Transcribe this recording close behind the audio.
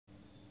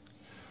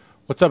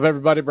What's up,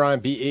 everybody? Brian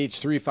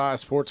BH35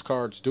 Sports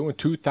Cards doing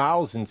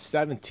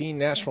 2017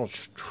 National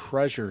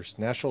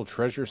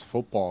Treasures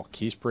Football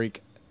Case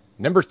Break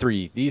number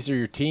 3. These are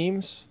your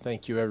teams.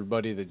 Thank you,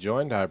 everybody that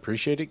joined. I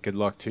appreciate it. Good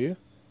luck to you.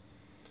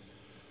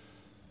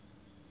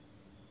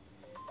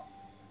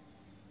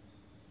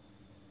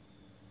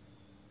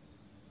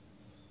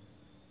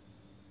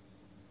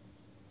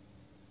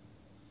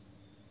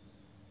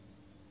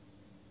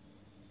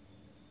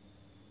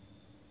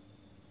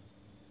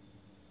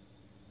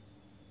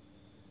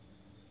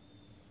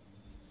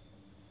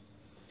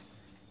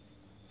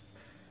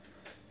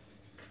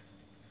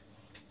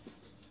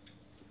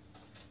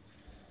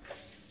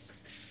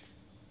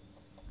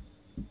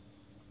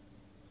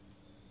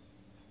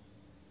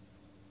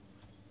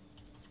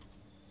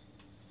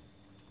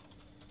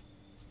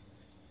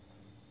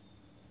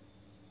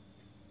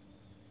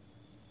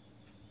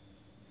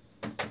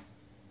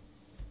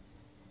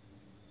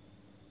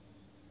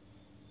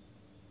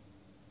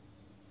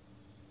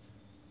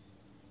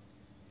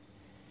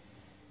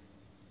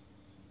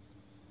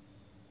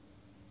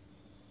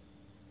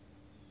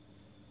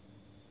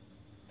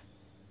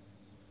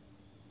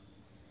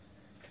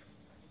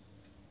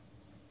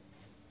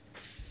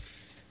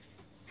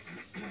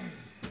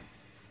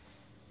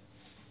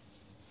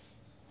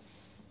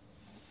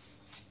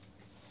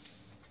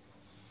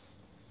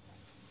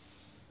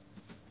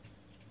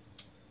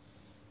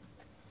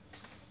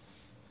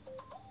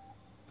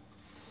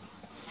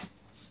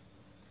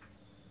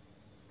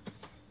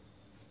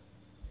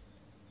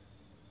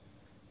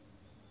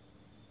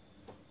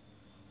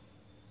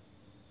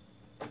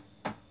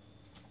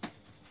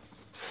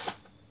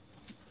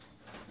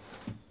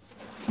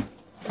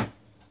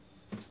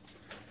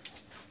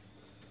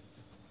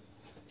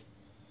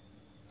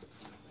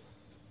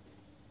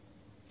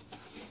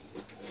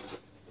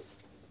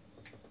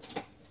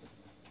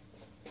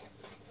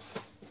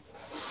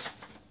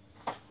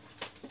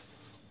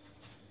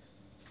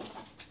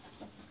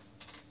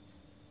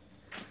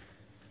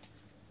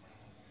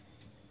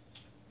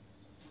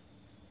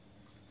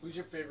 Who's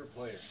your favorite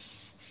player?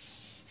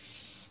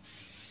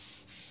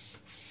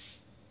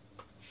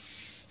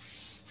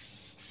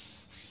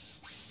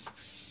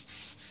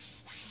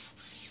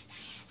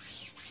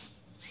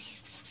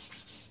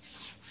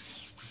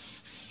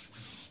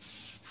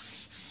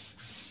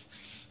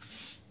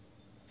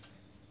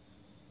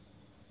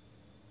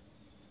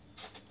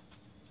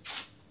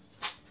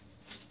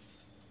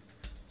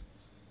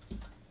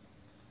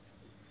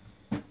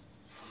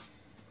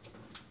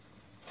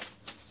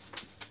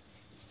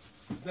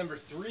 This is number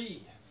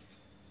 3.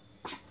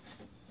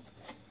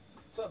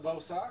 What's up, Bo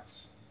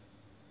Sox?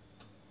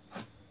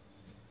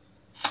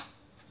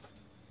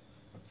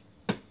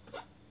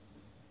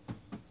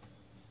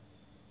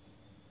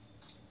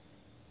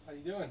 How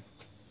you doing?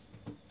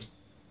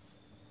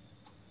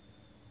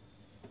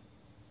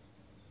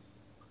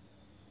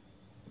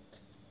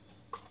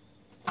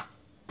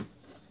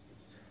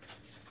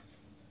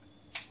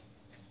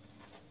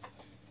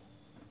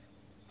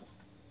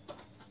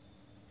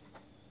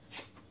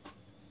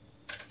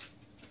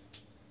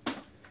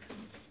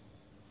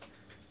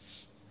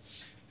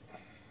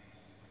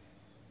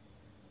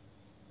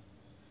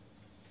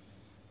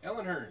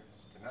 Ellen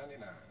Hearns to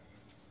 99.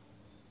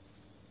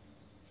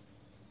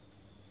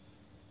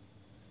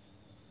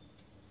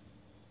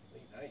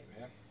 Late night,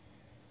 man.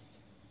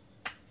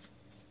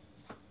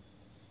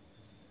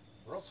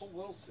 Russell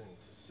Wilson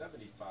to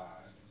 75.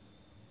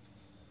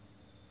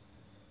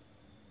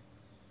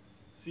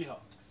 Seahawks.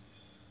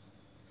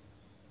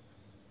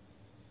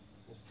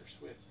 Mr.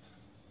 Swift.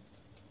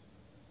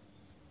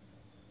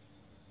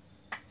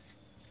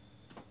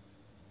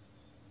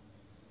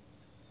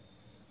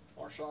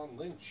 Marshawn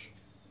Lynch.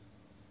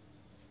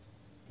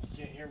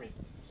 You can't hear me.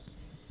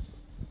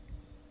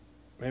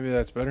 Maybe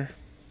that's better.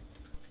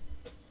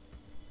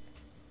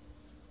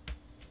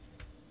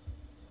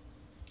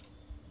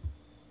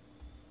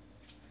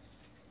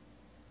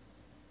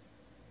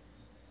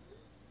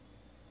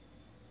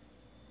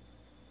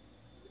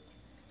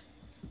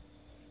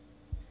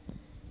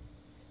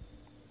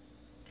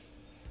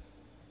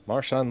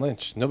 Marshawn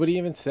Lynch. Nobody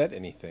even said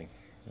anything.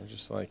 They're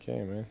just like, hey,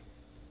 man.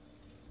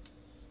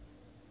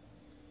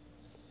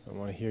 I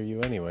want to hear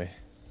you anyway.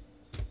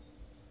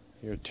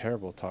 You're a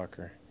terrible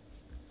talker.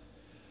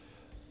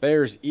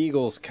 Bears,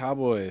 Eagles,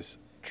 Cowboys,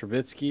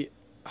 Trubisky,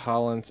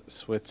 Hollins,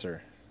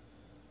 Switzer.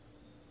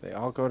 They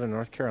all go to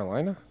North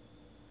Carolina?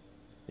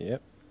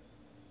 Yep.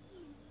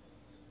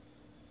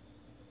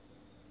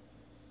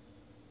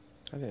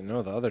 I didn't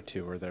know the other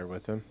two were there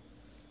with him.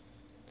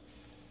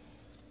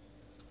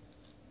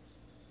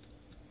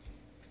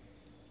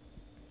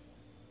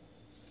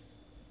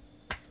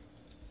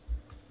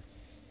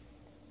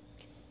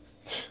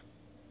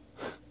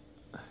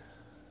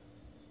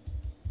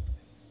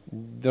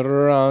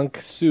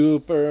 Drunk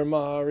Super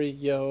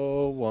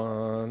Mario,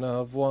 1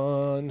 of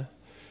 1.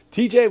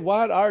 TJ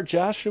Watt, our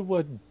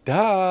Joshua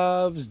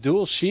Dobbs,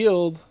 dual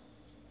shield.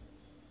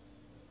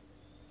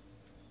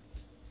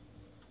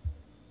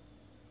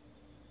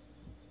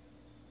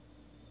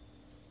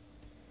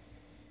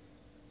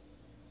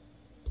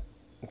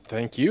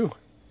 Thank you.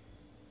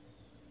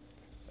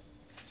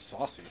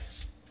 Saucy.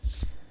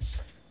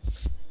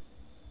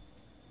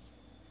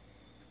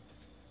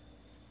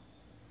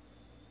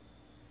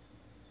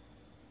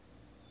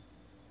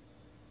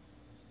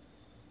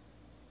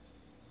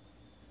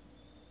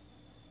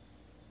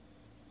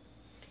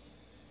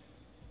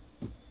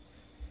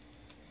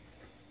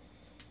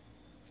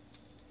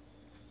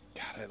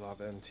 God, I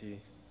love NT.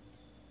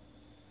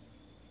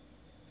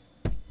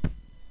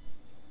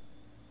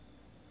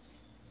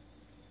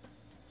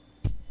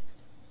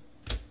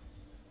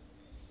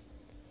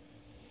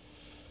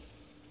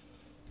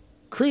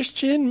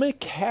 Christian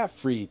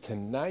McCaffrey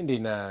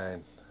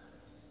 /99.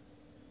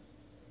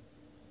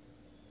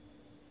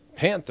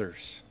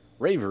 Panthers.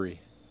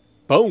 Ravery.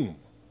 Boom.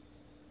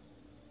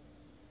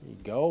 There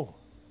you go.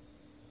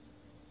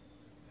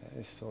 That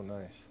is so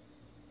nice.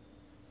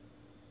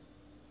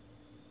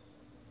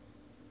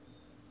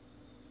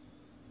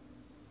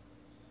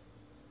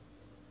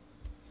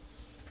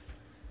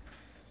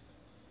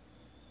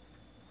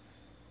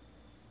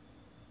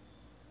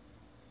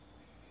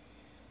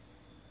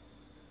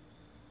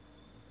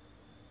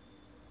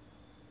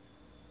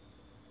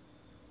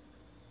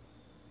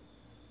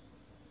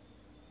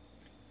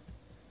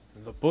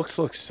 The books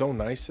look so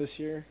nice this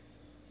year.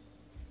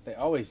 They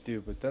always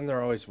do, but then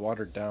they're always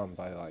watered down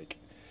by like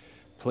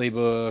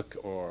Playbook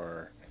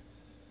or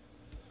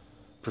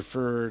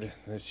Preferred.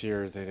 This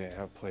year they didn't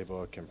have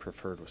Playbook and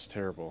Preferred was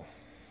terrible.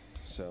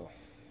 So,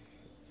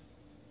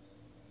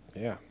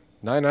 yeah.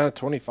 9 out of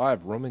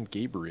 25, Roman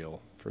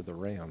Gabriel for the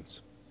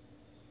Rams.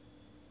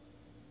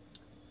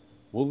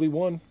 Wooly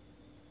one.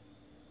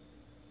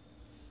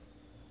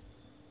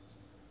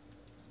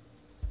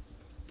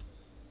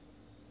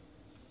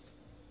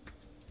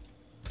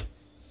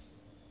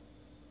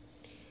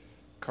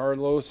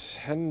 Carlos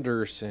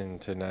Henderson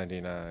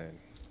 /99.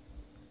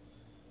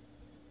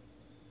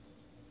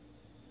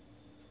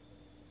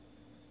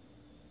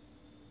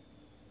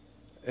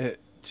 It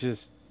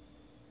just,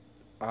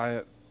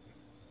 I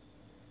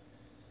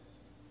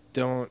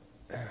don't.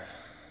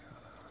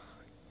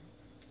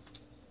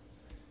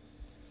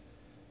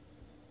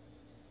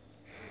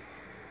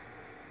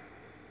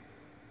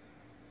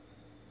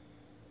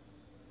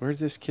 Where did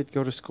this kid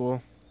go to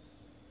school?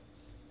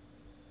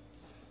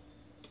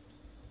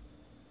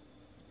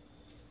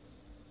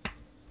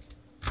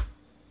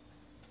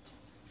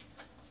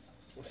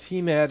 Was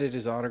he mad at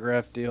his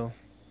autograph deal?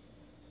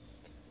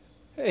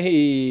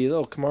 Hey,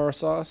 little Kamara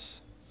sauce.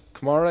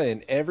 Kamara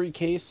in every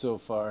case so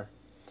far.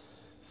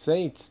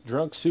 Saints,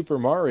 Drunk Super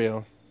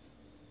Mario.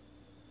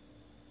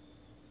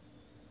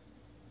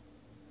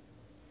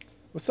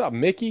 What's up,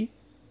 Mickey?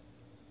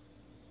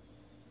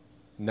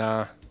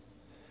 Nah.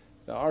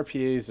 The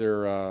RPAs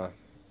are,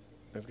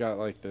 they've got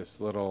like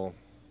this little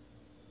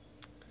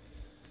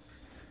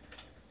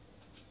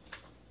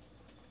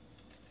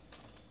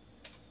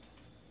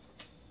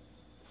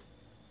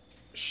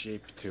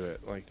shape to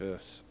it, like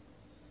this.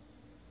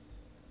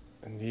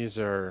 And these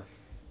are,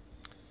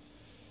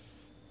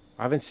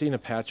 I haven't seen a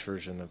patch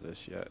version of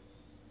this yet.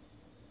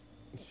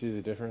 You see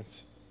the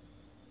difference?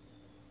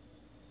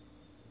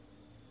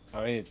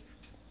 I mean,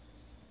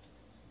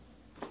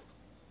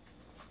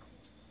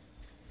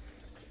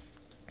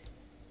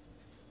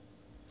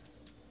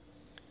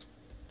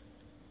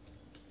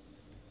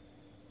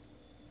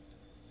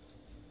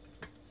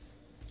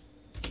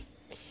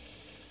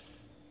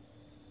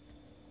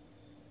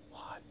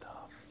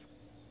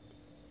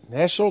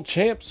 National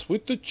champs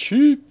with the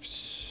Chiefs.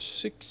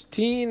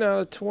 16 out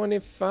of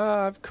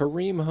 25.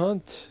 Kareem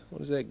Hunt.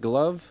 What is that,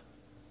 glove?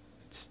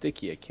 It's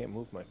sticky. I can't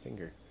move my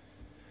finger.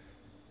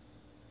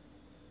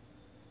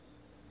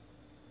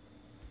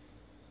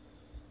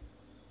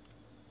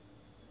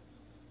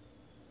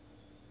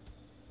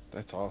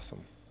 That's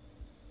awesome.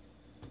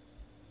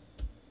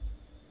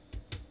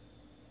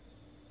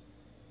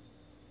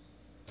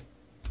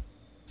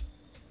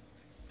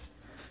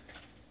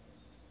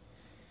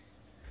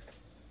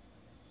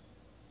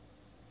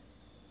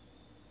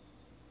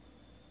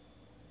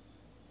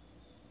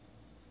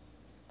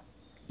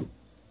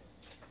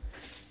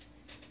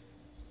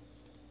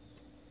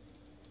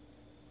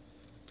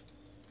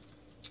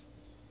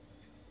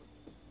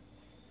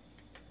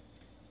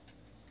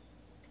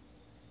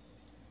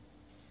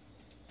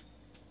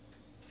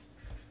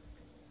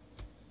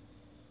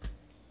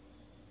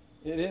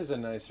 It is a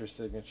nicer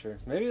signature.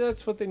 Maybe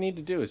that's what they need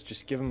to do, is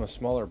just give him a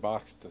smaller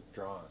box to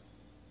draw on.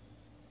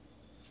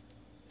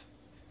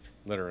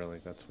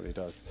 Literally, that's what he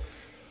does.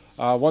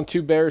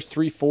 1-2 Bears,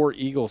 3-4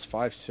 Eagles,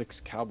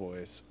 5-6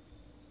 Cowboys.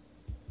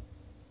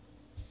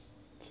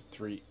 It's a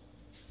 3.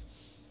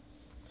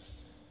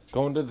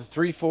 Going to the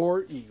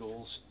 3-4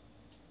 Eagles.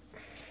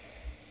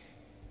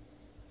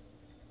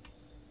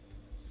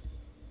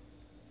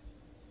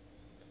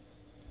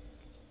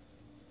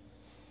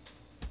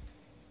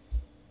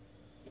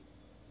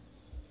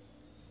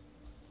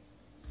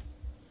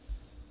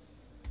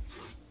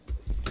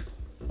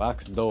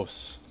 Box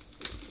dos.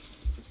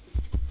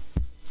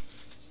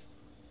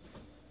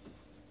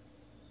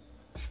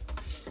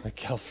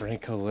 Miguel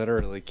Franco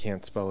literally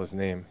can't spell his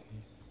name.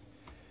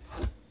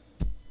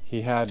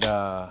 He had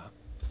an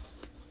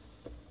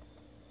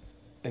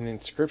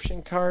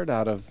inscription card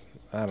out of,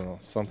 I don't know,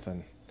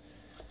 something.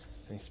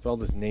 And he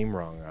spelled his name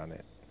wrong on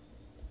it.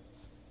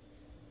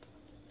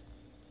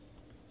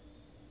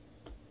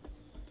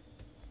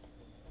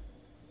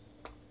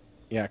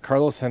 Yeah,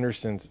 Carlos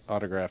Henderson's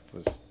autograph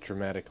was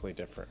dramatically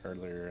different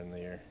earlier in the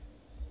year.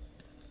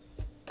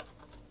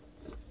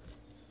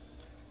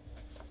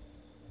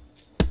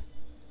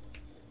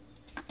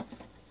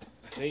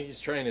 I think he's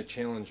trying to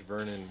challenge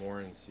Vernon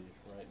Morency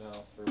right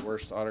now for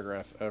worst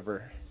autograph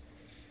ever.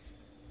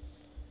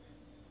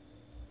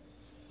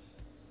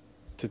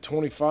 To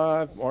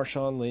 25,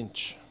 Marshawn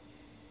Lynch.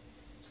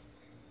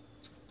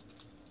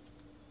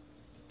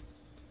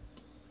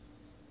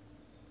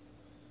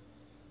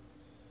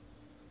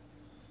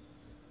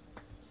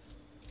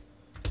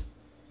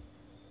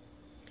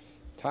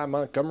 Ty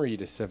Montgomery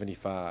to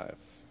 75.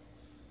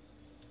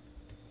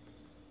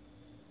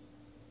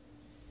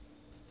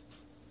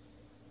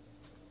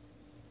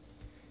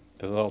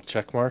 The little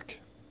check mark.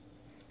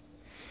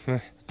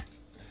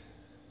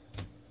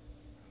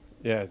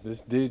 Yeah,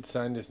 this dude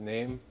signed his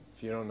name,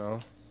 if you don't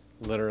know,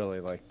 literally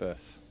like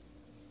this.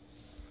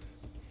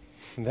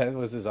 That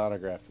was his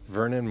autograph.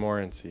 Vernon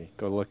Morency.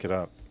 Go look it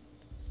up.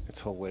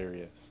 It's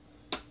hilarious.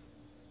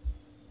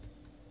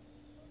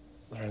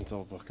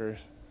 Lorenzo Booker.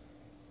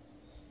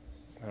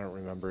 I don't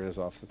remember his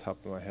off the top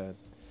of my head.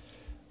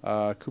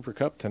 Cooper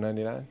Kupp to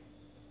 99.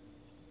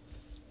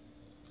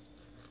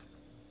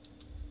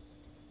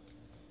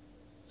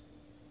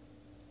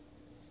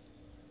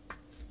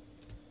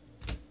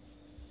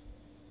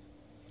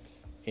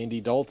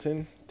 Andy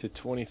Dalton to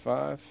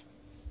 25.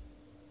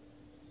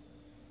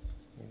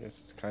 I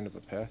guess it's kind of a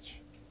patch.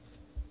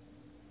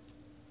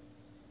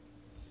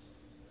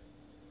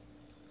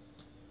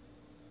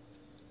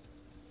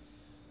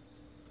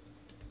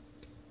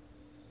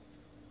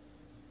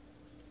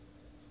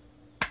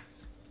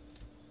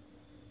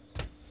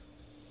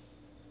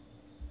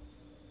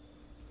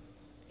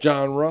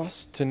 John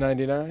Ross to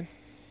 99.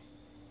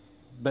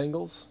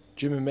 Bengals.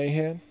 Jimmy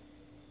Mahan.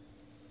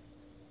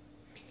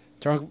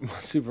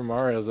 Super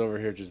Mario's over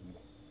here just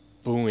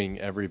booing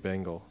every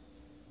Bengal.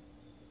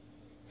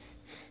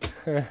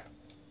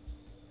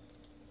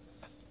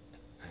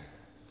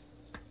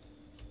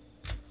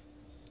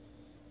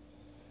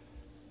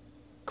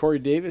 Corey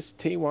Davis,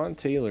 Taywan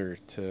Taylor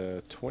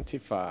to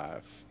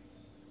 25.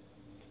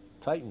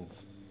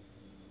 Titans.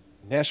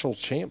 National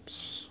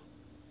champs.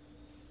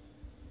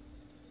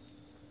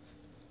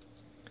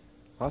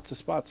 Lots of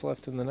spots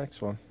left in the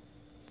next one.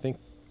 I think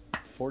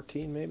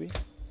 14 maybe.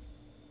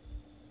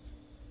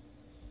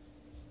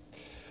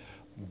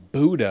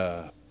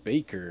 Buda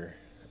Baker.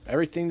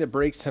 Everything that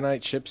breaks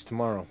tonight ships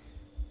tomorrow.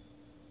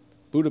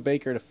 Buda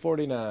Baker to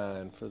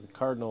 49 for the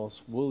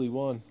Cardinals. Wooly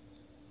 1.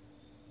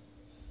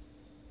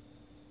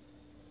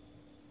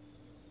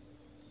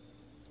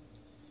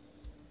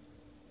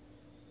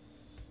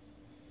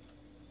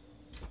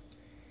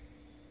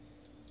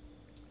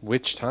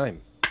 Which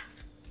time?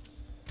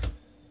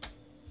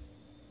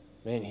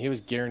 Man, he was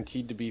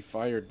guaranteed to be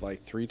fired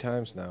like 3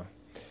 times now.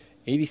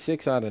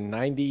 86 out of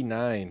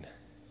 99.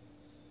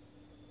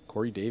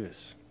 Corey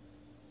Davis.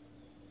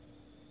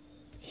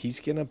 He's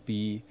going to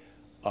be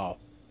a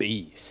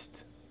beast.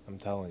 I'm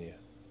telling you.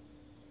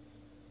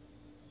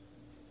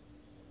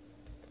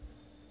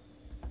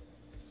 I'm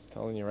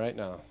telling you right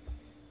now.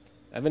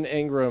 Evan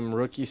Engram,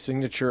 rookie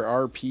signature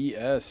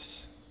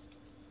RPS.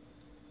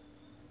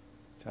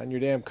 Sign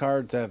your damn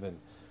cards, Evan.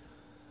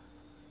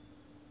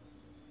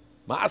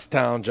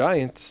 Mostown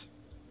Giants.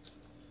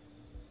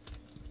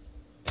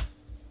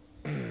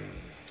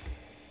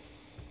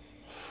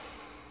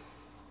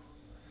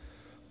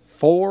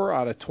 4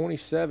 out of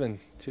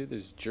 27 to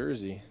this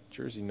jersey.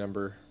 Jersey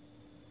number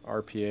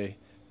RPA.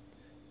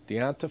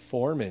 Deonta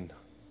Foreman.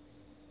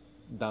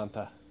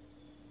 Donta.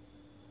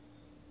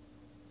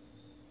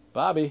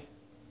 Bobby.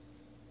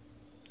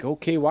 Go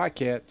KY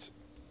Cats.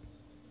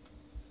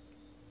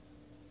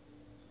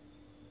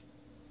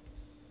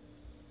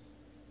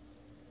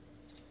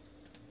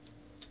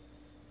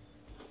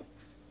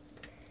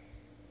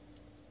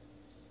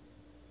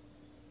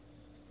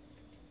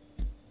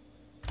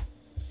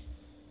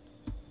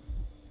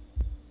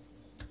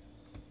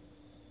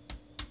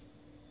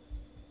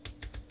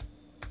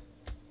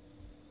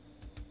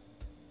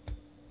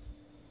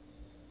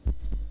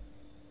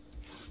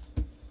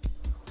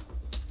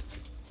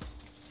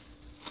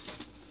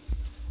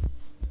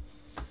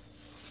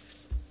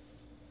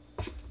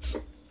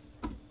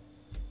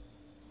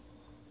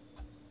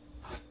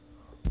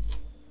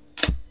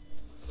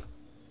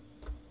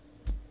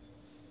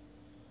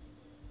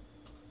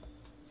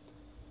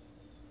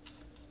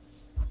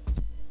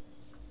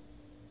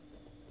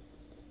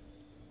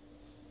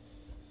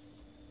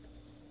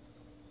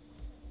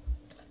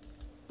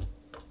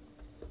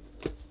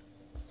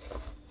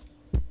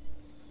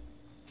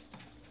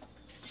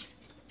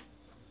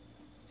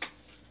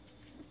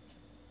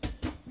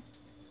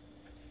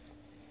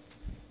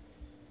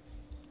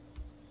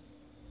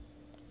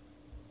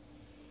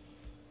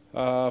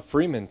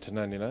 Freeman to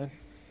 99.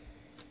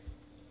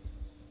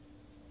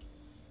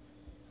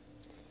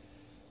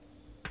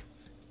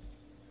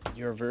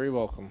 You're very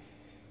welcome,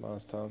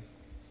 Miles Tom.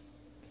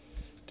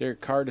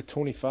 Derek Carr to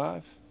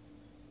 25.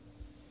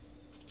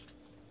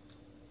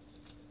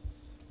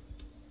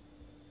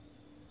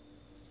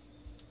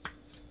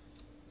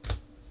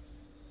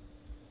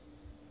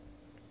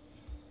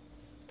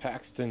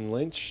 Paxton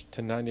Lynch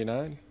to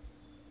 99.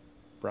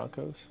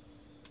 Broncos.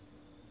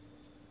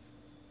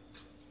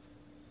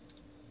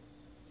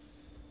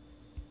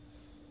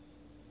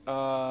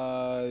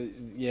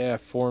 Yeah,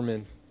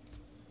 Foreman.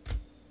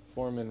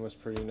 Foreman was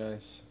pretty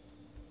nice.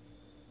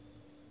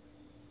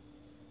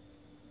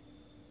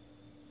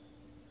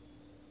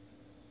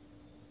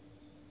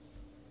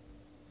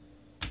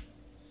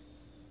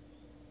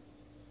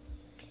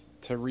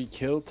 Tyreek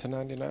Hill to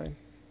 99.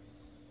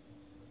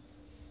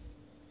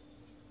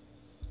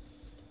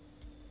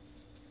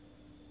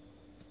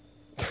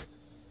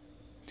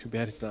 Too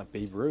bad it's not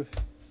Babe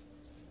Ruth.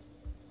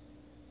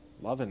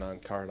 Love an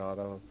on-card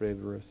auto of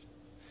Babe Ruth.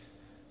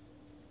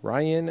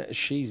 Ryan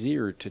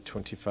Shazier to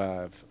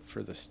 25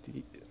 for the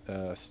say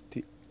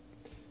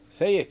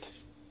it,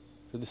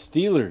 for the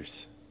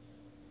Steelers.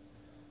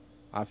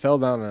 I fell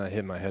down and I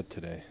hit my head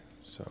today,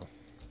 so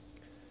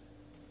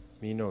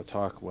me no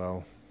talk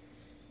well.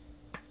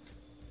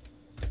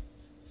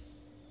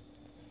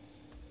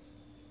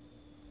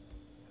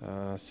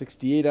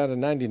 68 out of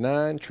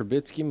 99.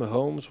 Trubisky,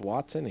 Mahomes,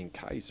 Watson, and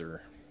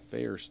Kaiser.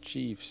 Bears,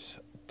 Chiefs,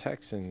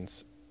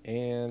 Texans,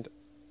 and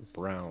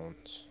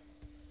Browns.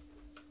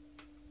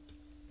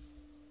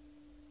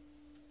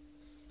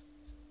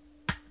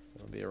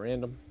 That'll be a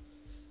random.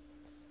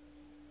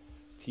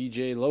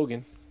 TJ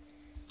Logan,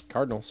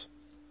 Cardinals.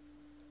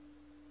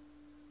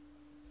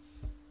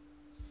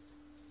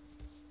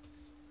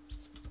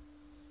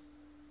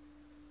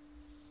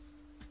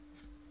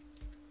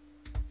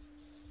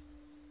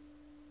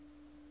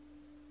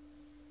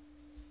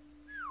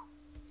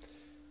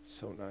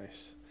 So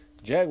nice.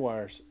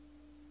 Jaguars.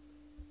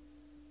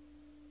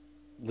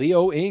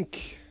 Leo Inc.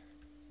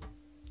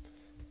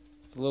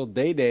 It's a little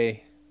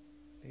Day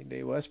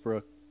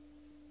Westbrook.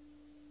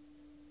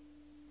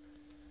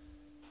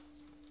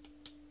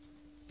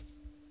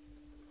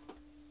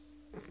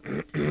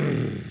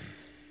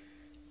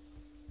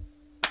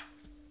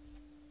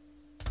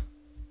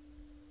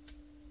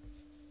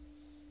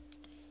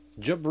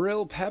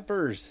 Jabril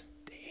Peppers.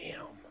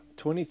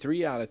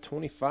 23 out of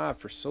 25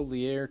 for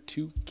Solier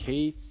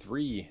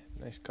 2K3.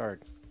 Nice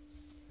card.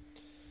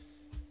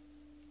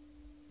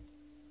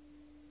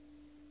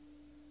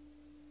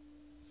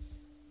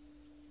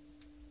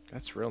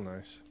 That's real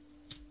nice.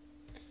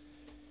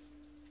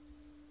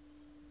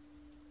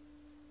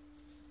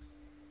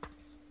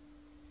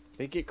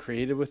 They get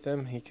creative with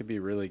them, he could be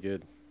really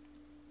good.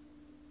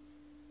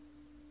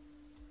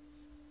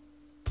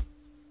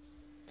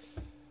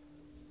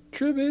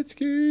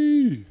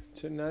 Trubisky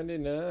to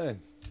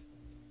 99.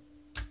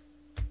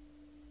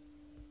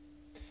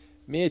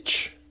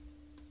 Mitch.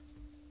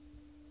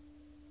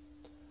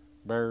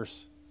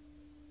 Bears.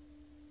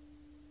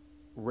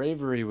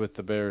 Ravery with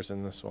the Bears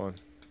in this one.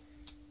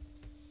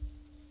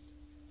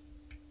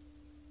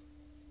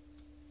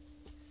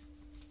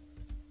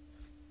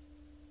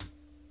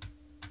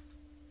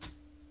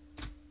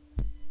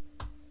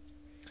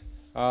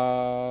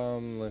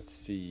 Let's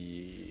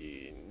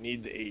see.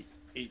 Need the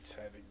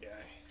eight-sided guy.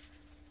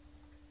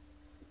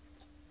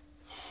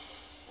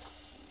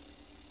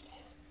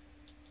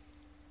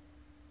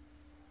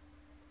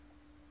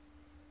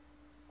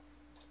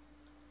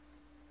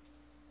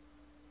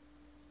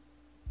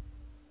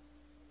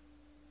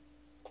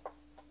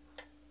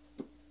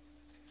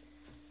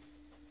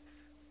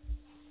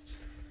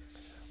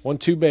 One,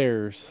 2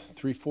 Bears,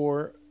 3,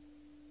 4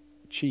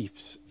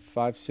 Chiefs,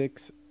 5,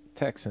 6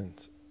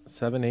 Texans,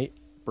 7, 8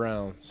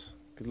 Browns.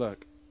 Good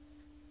luck.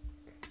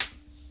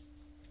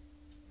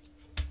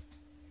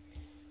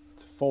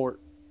 It's a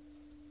fort.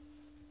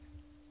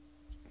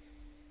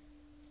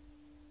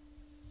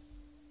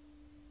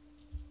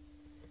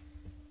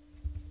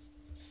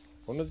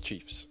 One of the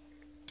Chiefs.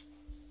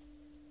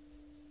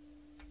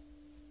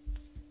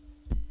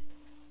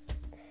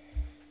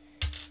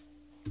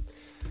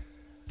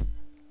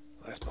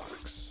 Last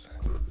box.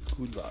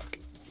 Good luck.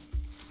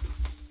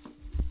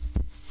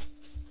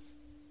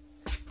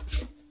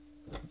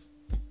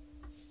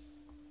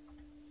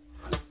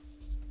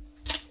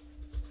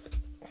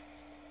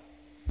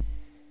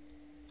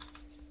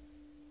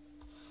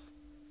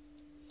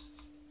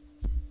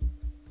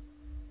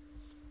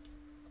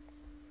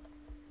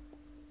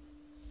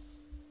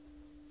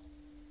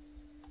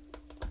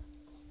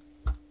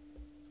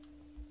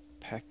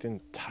 Packed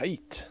in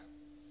tight.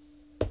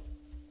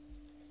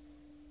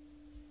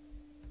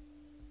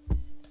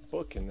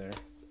 Book in there.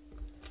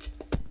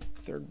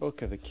 Third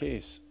book of the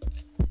case.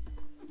 I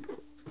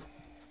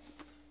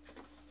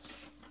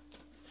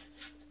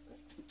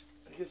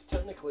guess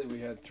technically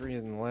we had 3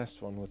 in the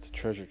last one with the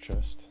treasure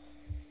chest.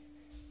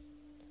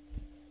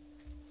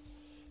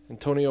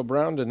 Antonio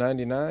Brown to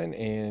 99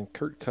 and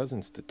Kirk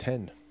Cousins to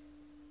 10.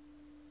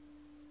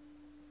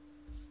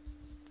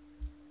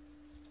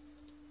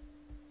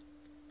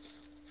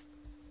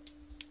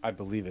 I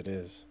believe it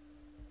is.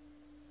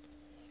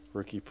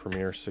 Rookie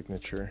Premier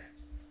signature.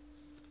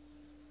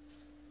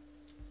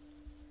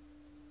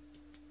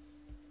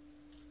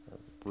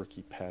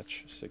 Rookie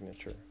patch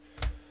signature.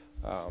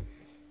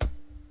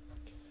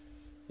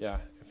 Yeah,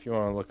 if you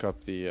want to look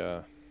up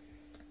the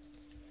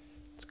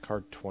it's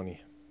card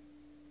 20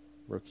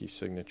 rookie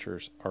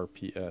signatures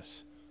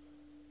RPS.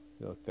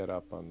 You look that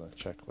up on the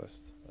checklist.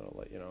 That'll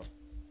let you know.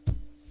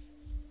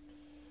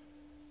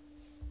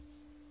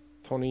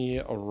 Tony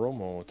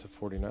Romo to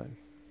 49.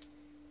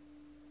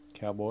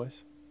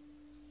 Cowboys.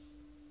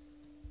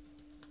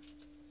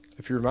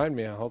 If you remind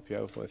me, I'll help you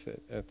out with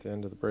it at the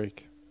end of the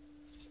break.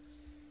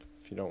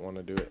 If you don't want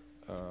to do it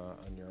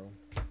on your own.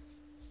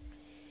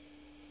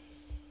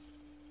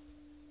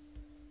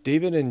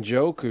 David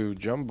Njoku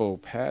jumbo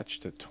patch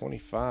to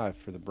 25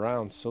 for the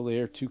Browns.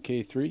 Solier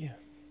 2K3.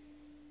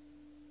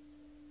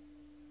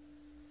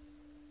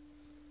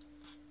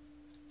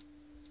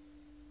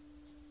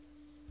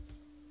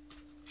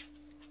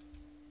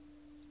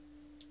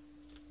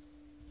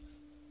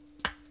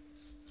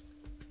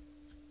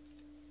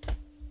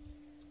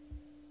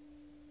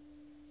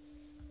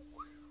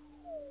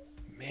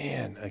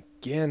 Man,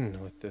 again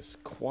with this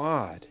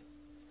quad.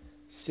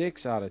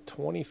 6 out of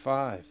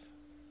 25.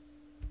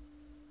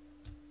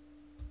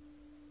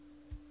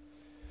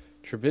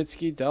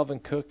 Trubisky,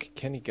 Dalvin Cook,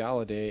 Kenny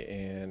Galladay,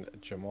 and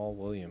Jamal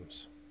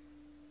Williams.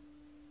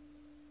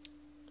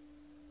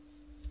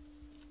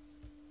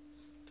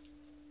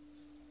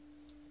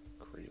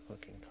 Great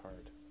looking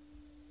card.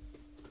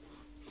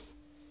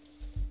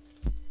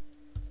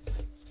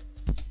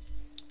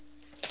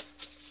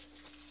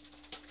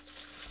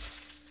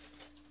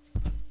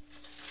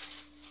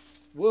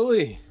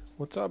 Willie,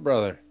 what's up,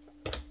 brother?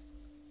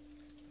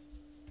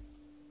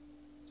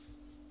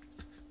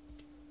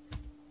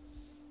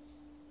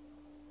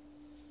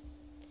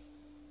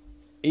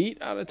 Eight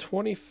out of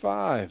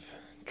 25.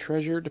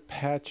 Treasured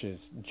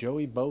patches.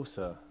 Joey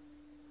Bosa.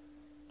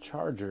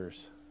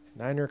 Chargers.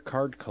 Niner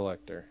card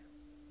collector.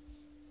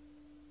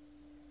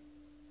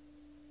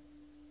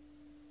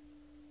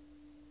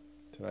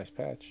 It's a nice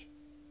patch.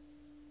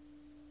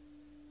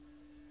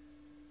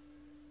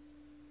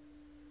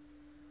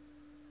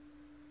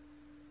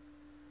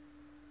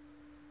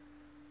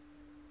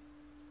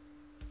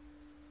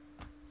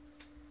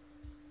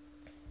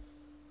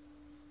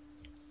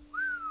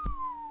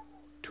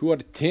 Two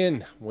out of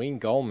 10, Wayne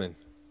Gallman.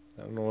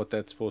 I don't know what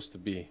that's supposed to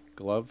be.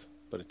 Glove,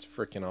 but it's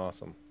freaking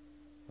awesome.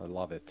 I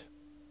love it.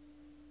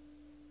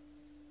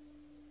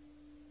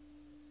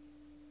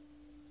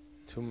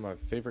 Two of my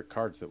favorite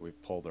cards that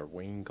we've pulled are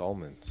Wayne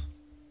Gallman's.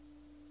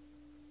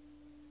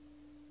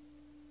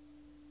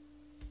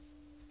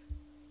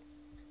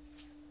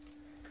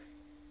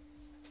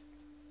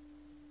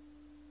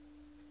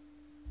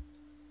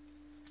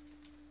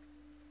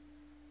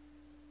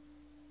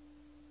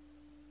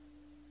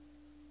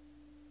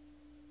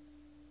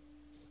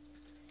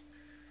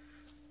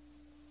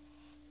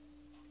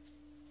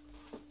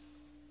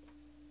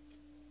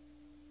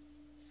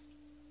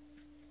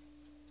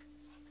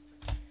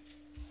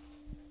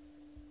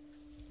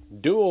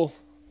 Dual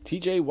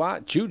TJ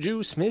Watt,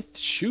 Juju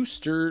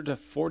Smith-Schuster to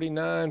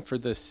 49 for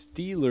the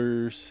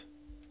Steelers.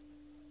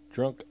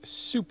 Drunk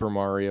Super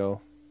Mario.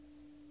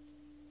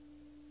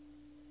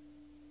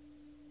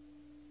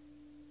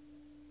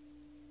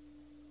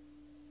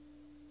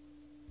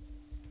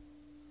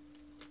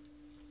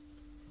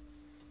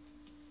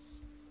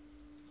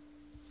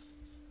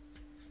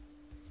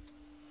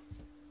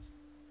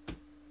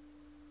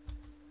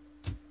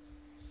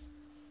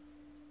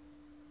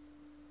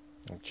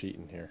 I'm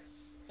cheating here.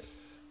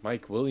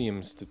 Mike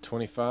Williams to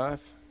 25.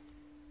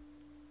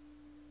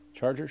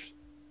 Chargers.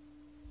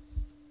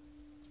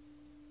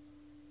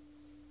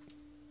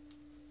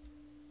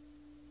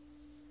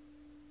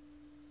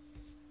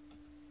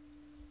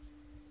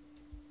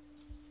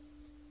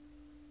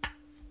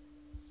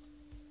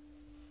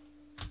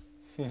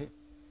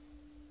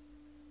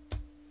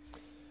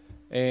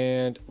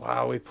 And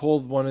wow, we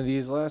pulled one of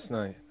these last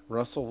night.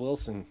 Russell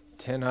Wilson,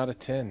 10 out of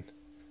 10.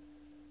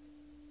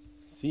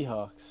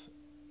 Seahawks.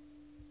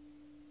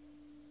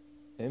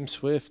 M.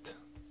 Swift.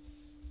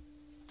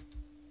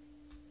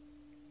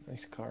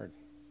 Nice card.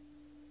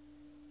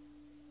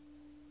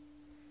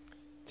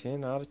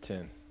 10 out of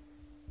 10.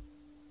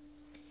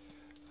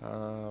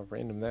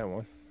 Random that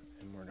one.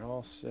 And we're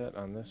all set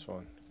on this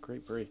one.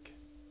 Great break.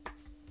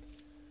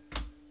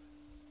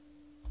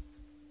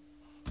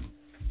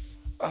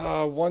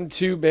 1,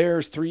 2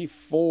 Bears, 3,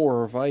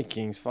 4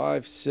 Vikings,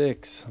 5,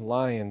 6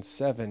 Lions,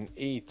 7,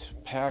 8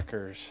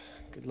 Packers.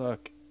 Good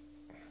luck.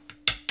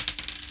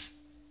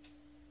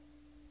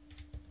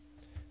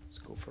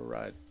 Go for a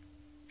ride.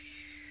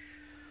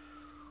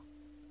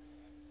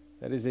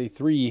 That is a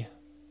 3.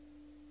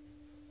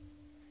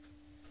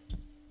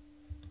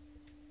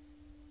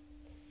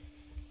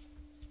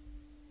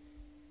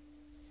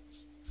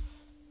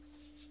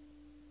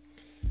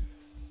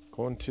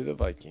 Going to the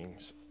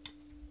Vikings.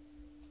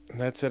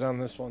 And that's it on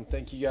this one.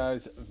 Thank you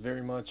guys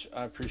very much.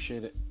 I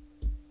appreciate it.